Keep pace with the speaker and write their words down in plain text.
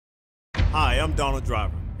Hi, I'm Donald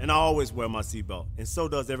Driver, and I always wear my seatbelt, and so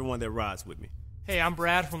does everyone that rides with me. Hey, I'm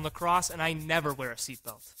Brad from La Crosse, and I never wear a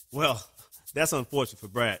seatbelt. Well, that's unfortunate for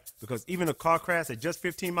Brad, because even a car crash at just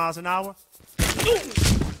 15 miles an hour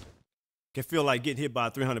can feel like getting hit by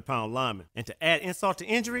a 300-pound lineman. And to add insult to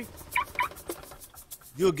injury,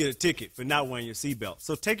 you'll get a ticket for not wearing your seatbelt.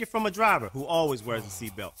 So take it from a driver who always wears a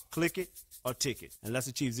seatbelt. Click it or ticket, and let's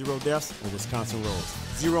achieve 0 deaths on Wisconsin roads.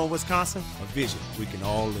 Zero in Wisconsin, a vision we can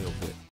all live with.